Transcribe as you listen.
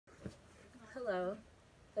Hello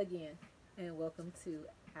again, and welcome to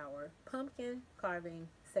our pumpkin carving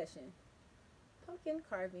session. Pumpkin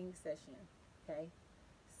carving session. Okay,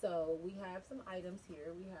 so we have some items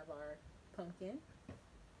here. We have our pumpkin,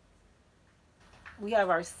 we have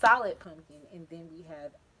our solid pumpkin, and then we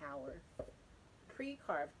have our pre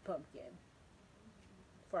carved pumpkin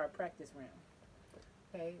for our practice round.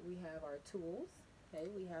 Okay, we have our tools. Okay,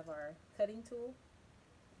 we have our cutting tool,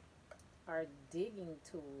 our digging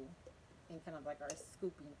tool, and kind of like our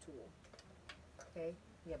scooping tool. Okay,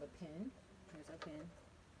 we have a pen. Here's our pen.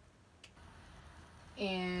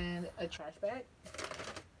 And a trash bag.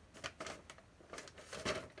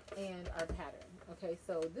 And our pattern. Okay,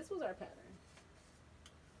 so this was our pattern.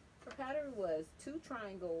 Our pattern was two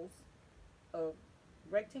triangles, a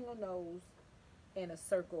rectangle nose, and a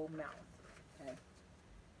circle mouth. Okay.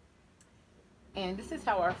 And this is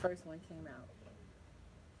how our first one came out.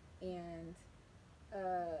 And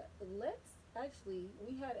let's actually,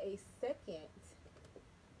 we had a second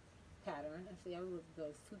pattern. Actually, I will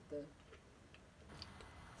go suit the.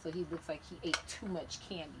 So he looks like he ate too much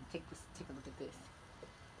candy. Take a look at this.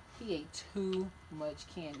 He ate too much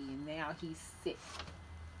candy, and now he's sick.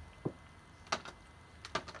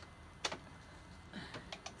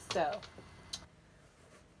 So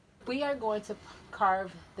we are going to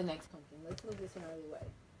carve the next pumpkin. Let's move this one out of the way.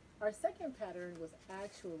 Our second pattern was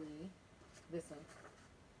actually this one.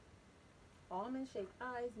 Almond-shaped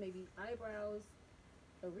eyes, maybe eyebrows,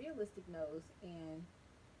 a realistic nose, and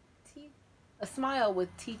teeth. A smile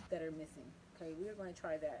with teeth that are missing. Okay, we're going to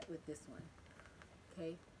try that with this one.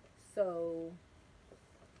 Okay, so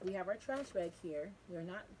we have our trash bag here. We're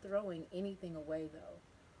not throwing anything away though.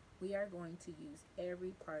 We are going to use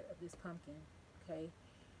every part of this pumpkin. Okay,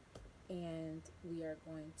 and we are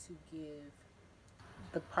going to give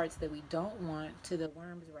the parts that we don't want to the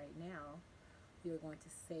worms right now. We are going to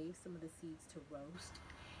save some of the seeds to roast.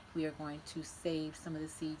 We are going to save some of the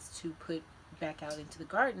seeds to put back out into the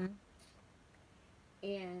garden.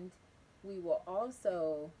 And we will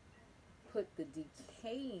also put the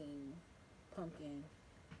decaying pumpkin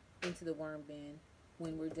into the worm bin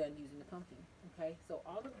when we're done using the pumpkin. Okay, so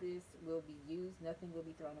all of this will be used, nothing will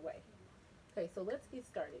be thrown away. Okay, so let's get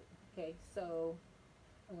started. Okay, so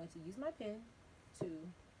I'm going to use my pen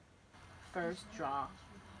to first draw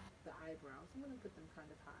the eyebrows. I'm going to put them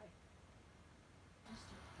kind of high.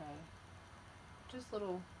 Okay, just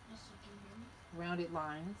little rounded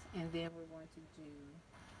lines, and then we're going to do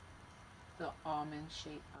the almond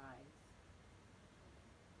shaped eyes.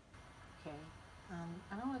 Okay,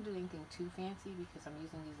 I don't want to do anything too fancy because I'm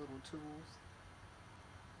using these little tools,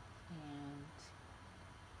 and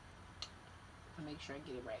I'll make sure I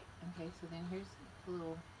get it right. Okay, so then here's a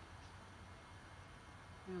little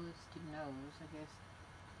realistic nose. I guess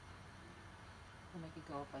we'll make it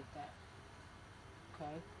go up like that.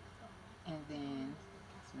 Okay, and then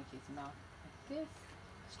let's make his mouth like this,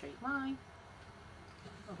 straight line.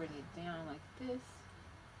 I'll bring it down like this,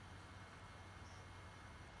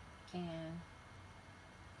 and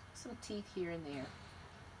some teeth here and there.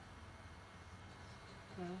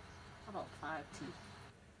 Okay, how about 5 teeth?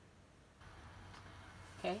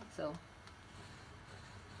 Okay, so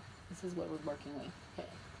this is what we're working with. Okay,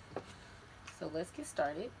 so let's get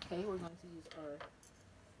started. Okay, we're going to use our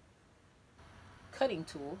cutting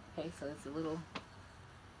tool. Okay, so it's a little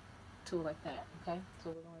tool like that. Okay, so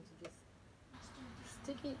we're going to just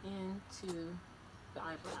stick it into the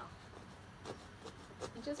eyebrow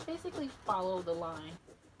and just basically follow the line.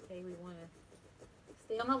 Okay, we want to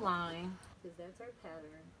stay on the line because that's our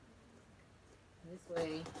pattern. And this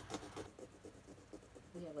way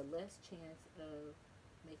we have a less chance of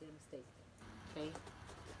making a mistake. Okay,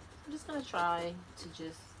 I'm just going to try to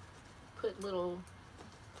just put little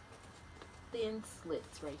thin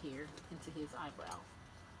slits right here into his eyebrow.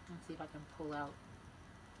 Let's see if I can pull out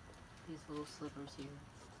these little slivers here.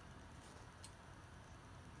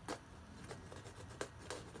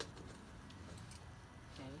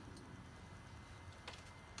 Okay.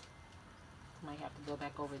 Might have to go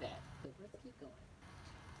back over that. But let's keep going.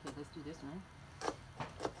 Okay, let's do this one. So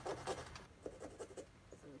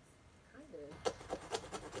it's kind of,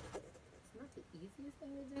 it's not the easiest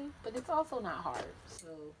thing to do, but it's also not hard.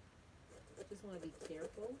 So just want to be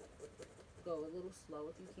careful. Go a little slow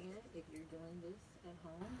if you can. If you're doing this at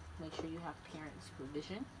home, make sure you have parent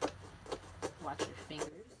supervision. Watch your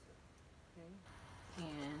fingers. Okay,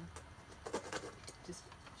 and just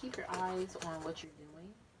keep your eyes on what you're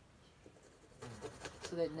doing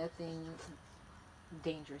so that nothing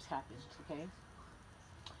dangerous happens. Okay,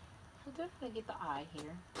 so definitely get the eye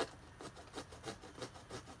here.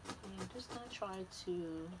 And I'm just gonna try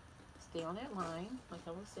to stay on that line like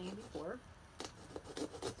I was saying before.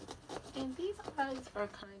 And these eyes are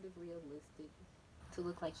kind of realistic to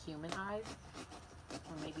look like human eyes,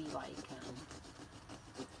 or maybe like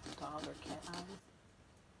dog or cat eyes.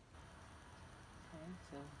 Okay,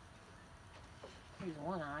 so here's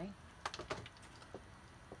one eye. Let's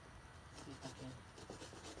see if I can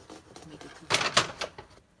make it too big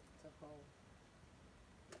to hold.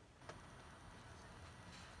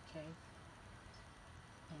 Okay,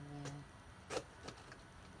 and then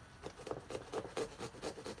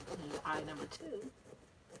eye number 2.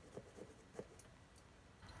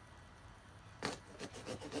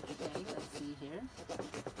 Okay, let's see here.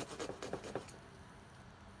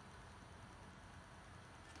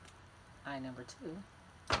 Eye number 2.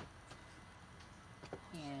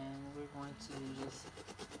 And we're going to just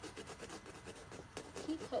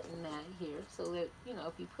keep cutting that here so that, you know,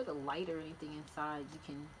 if you put a light or anything inside, you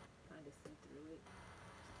can kind of see through it.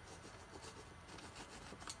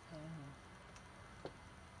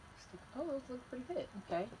 Oh, those look pretty good.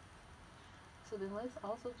 Okay. So then let's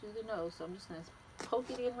also do the nose. So I'm just going to poke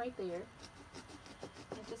it in right there.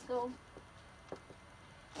 And just go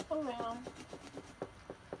around.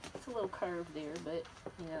 It's a little curve there, but,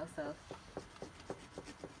 you know, so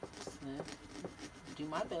just going to do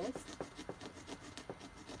my best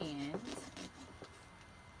and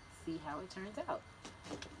see how it turns out.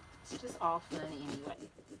 It's just all fun anyway.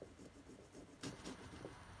 Okay,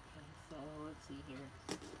 so let's see here.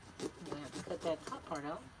 I'm going to have to cut that top part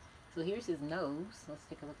out. So here's his nose. Let's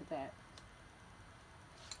take a look at that.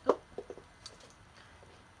 Oh.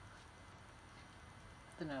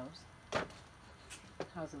 The nose.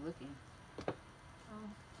 How's it looking?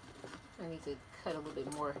 I need to cut a little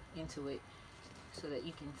bit more into it so that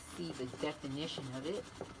you can see the definition of it.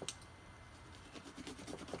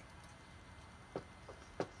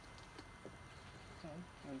 Okay,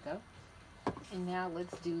 here we go. And now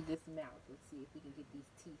let's do this mouth. Let's see if we can get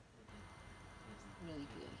these teeth really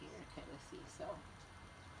good here. Okay, let's see. So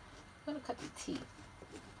I'm going to cut the teeth.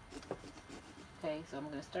 Okay, so I'm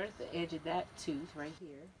going to start at the edge of that tooth right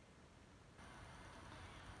here.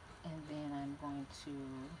 And then I'm going to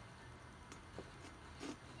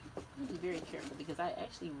be very careful because I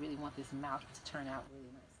actually really want this mouth to turn out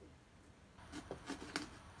really nicely.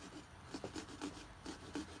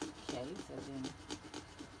 Okay, so then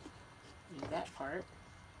do that part.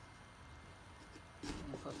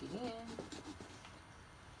 And poke it in.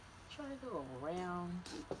 Try to go around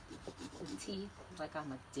the teeth like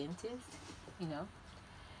I'm a dentist, you know.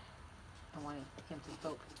 I wanted him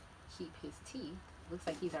to keep his teeth. Looks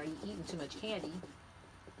like he's already eaten too much candy.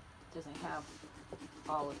 Doesn't have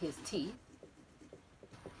all of his teeth.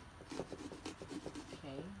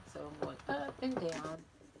 Okay, so I'm going up and down.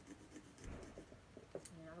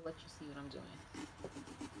 And I'll let you see what I'm doing.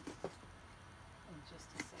 In just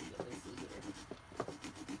a second, let's see here.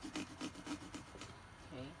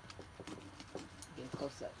 Okay, get a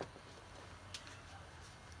close up.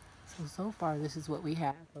 So far this is what we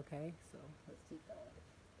have, okay? So let's keep going.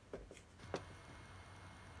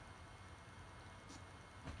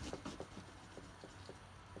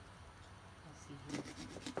 Let's see here.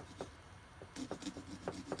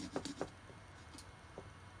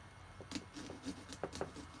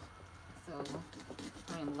 So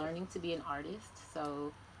I am learning to be an artist,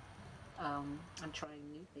 so I'm trying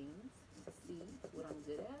new things to see what I'm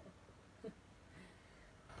good at.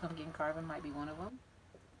 Pumpkin carving might be one of them.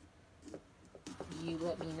 You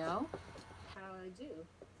let me know how I do.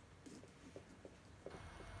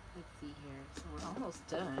 Let's see here. So we're almost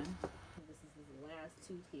done. This is the last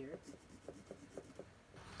tooth here.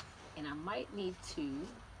 And I might need to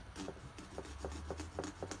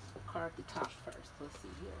carve the top first. Let's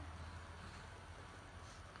see here.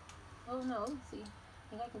 Oh no, let's see. I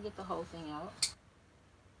think I can get the whole thing out.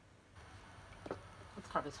 Let's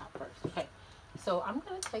carve the top first. Okay. So I'm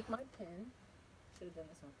going to take my pen. Should have done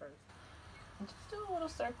this one first. And just do a little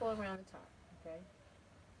circle around the top, okay?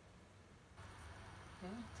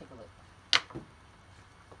 Okay, take a look.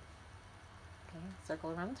 Okay,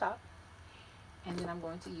 circle around the top. And then I'm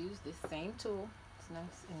going to use this same tool. It's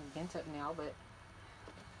nice and bent up now, but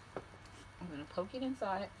I'm going to poke it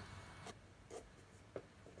inside.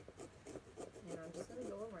 And I'm just going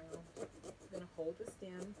to go around. I'm going to hold the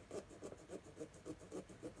stem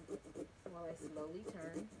while I slowly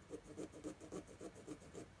turn.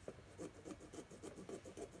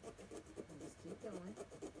 Going.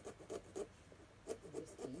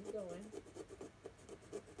 Just keep going.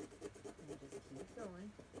 And just keep going.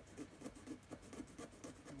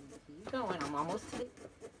 And keep going. I'm almost to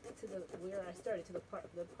the where I started, to the part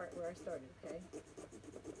where I started, okay?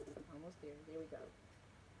 Almost there. There we go.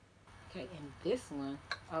 Okay, and this one,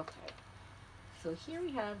 okay. So here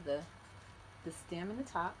we have the the stem and the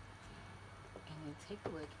top, and then take a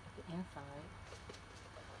look at the inside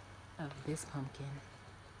of this pumpkin.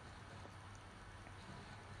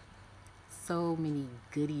 So many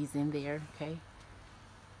goodies in there, okay?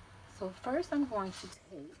 So first I'm going to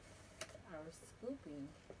take our scooping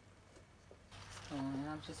spoon and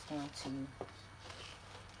I'm just going to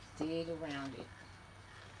dig around it.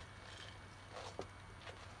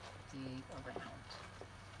 Dig around.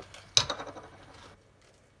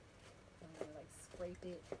 I'm going to like scrape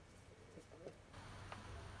it.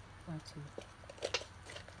 I'm going to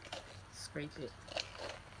scrape it.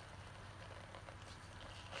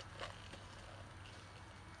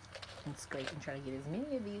 And scrape and try to get as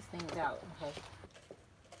many of these things out, okay?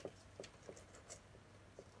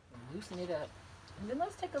 Loosen it up. And then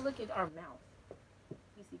let's take a look at our mouth. Let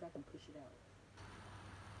me see if I can push it out.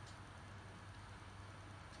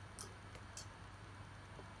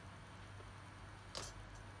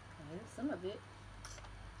 Okay, there's some of it.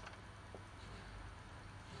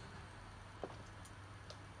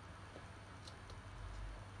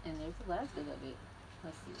 And there's the last bit of it.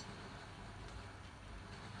 Let's see.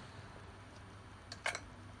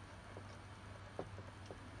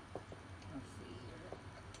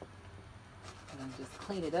 Just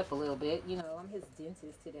clean it up a little bit. You know, I'm his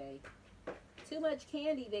dentist today. Too much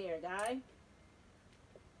candy there, guy.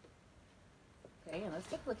 Okay, and let's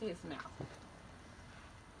take a look at his mouth.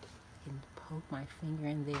 I can poke my finger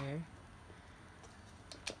in there.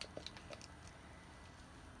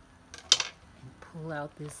 And pull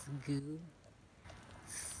out this goo.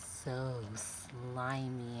 So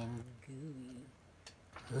slimy and gooey.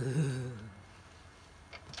 Ooh.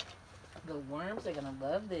 The worms are gonna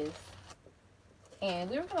love this.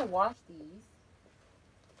 And we're going to wash these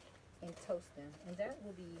and toast them. And that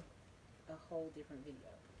will be a whole different video.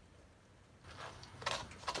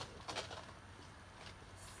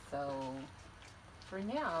 So, for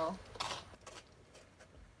now,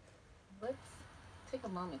 let's take a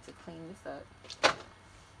moment to clean this up.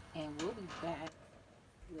 And we'll be back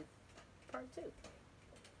with part 2.